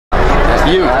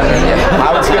You.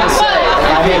 I was gonna say, if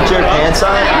I had your pants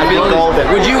on, I'd be golden.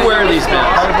 Would you wear these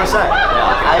pants? 100%.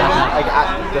 I even,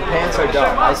 the pants are dope.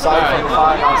 I saw it from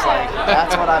afar and I was like,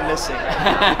 that's what I'm missing.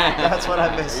 That's what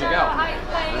I'm missing. There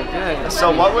you go. Okay.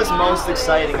 So what was most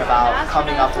exciting about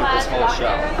coming up with this whole show?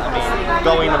 I mean,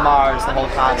 going to Mars, the whole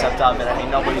concept of it, I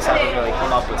mean, nobody's ever really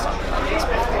come up with something like this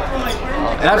before.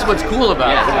 That's what's cool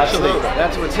about it, actually. Absolutely.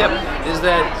 That's what's hip, is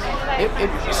that it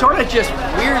sort of just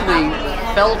weirdly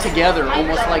fell together,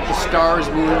 almost like the stars,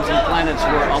 moons, and planets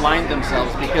were aligned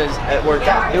themselves, because It worked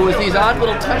out. it was these odd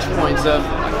little touch points of,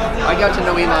 I got to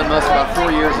know Elon Musk about 4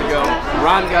 years ago,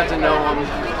 Ron got to know him,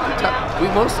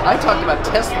 I talked about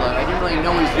Tesla, I didn't really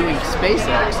know he was doing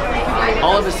SpaceX.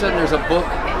 All of a sudden there's a book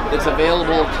that's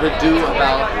available to do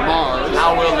about Mars.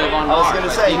 How we'll live on Mars. I was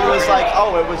gonna say, he was like,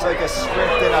 oh, it was like a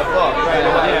script in a book, right?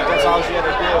 Yeah. That's all she had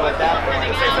to do at that point.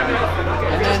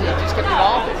 And then it just kept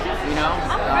evolving, you know?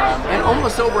 And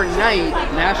almost overnight,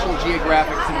 National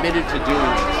Geographic committed to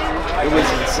doing this. It was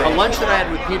a lunch that I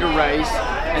had with Peter Rice,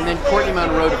 and then Courtney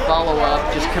Monroe to follow up,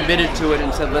 just committed to it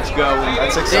and said, let's go. And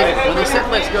That's exciting. when they said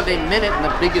let's go, they meant it in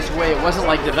the biggest way. It wasn't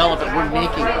like develop it, we're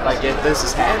making it. Like, this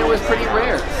is And happening. it was pretty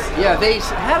rare. Yeah,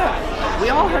 we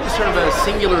all had sort of a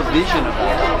singular vision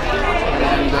about it.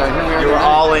 And here we are. You were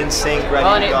all in sync, ready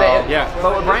Well, to and go. Yeah.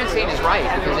 But what Brian's saying is right,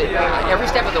 because every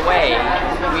step of the way,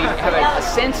 we had a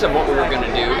sense of what we were going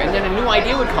to do, and then a new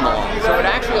idea would come along. So it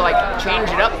actually like change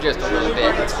it up just a little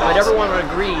bit, but everyone would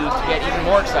agree to get even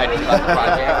more excited about the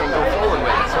project and go forward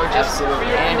with it. So it just,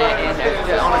 and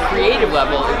on a creative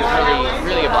level, it was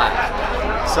really a blast.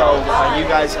 So, are you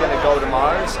guys gonna go to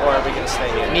Mars, or are we gonna stay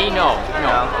here? Me, no.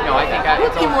 I think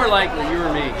Would be more likely you or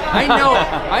me. I know.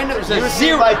 It's a You zero.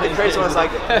 seem like the crazy one's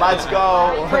like, let's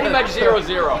go. pretty much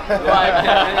 0-0.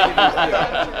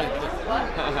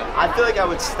 I feel like I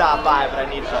would stop by, but I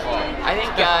need to go home. I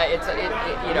think I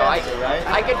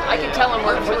could tell him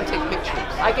where to take pictures.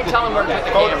 I could tell him where to put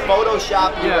the camera.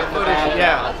 Photoshop you in the back.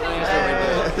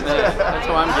 That's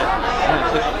how I'm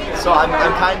getting. So I'm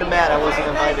kind of mad I wasn't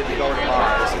invited to go to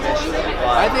Mars initially.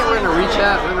 I But think we're gonna reach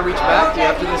out. We're gonna reach back to you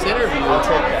after this interview. I'll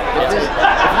take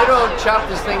that. If you don't chop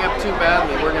this thing up too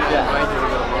badly, we're gonna invite you to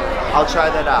go to Mars. I'll try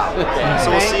that out. So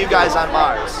we'll see you guys on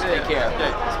Mars. Take care. It's a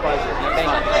pleasure.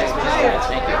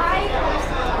 Thank you.